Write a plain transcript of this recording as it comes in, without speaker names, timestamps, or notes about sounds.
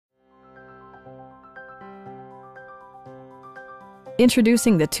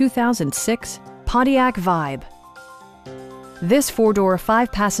Introducing the 2006 Pontiac Vibe. This four-door,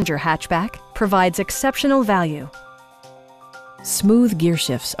 five-passenger hatchback provides exceptional value. Smooth gear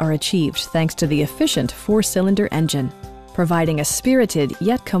shifts are achieved thanks to the efficient four-cylinder engine, providing a spirited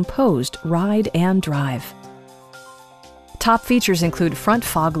yet composed ride and drive. Top features include front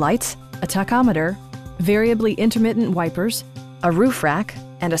fog lights, a tachometer, variably intermittent wipers, a roof rack,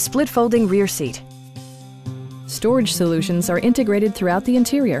 and a split-folding rear seat. Storage solutions are integrated throughout the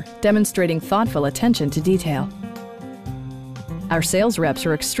interior, demonstrating thoughtful attention to detail. Our sales reps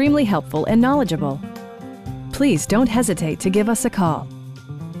are extremely helpful and knowledgeable. Please don't hesitate to give us a call.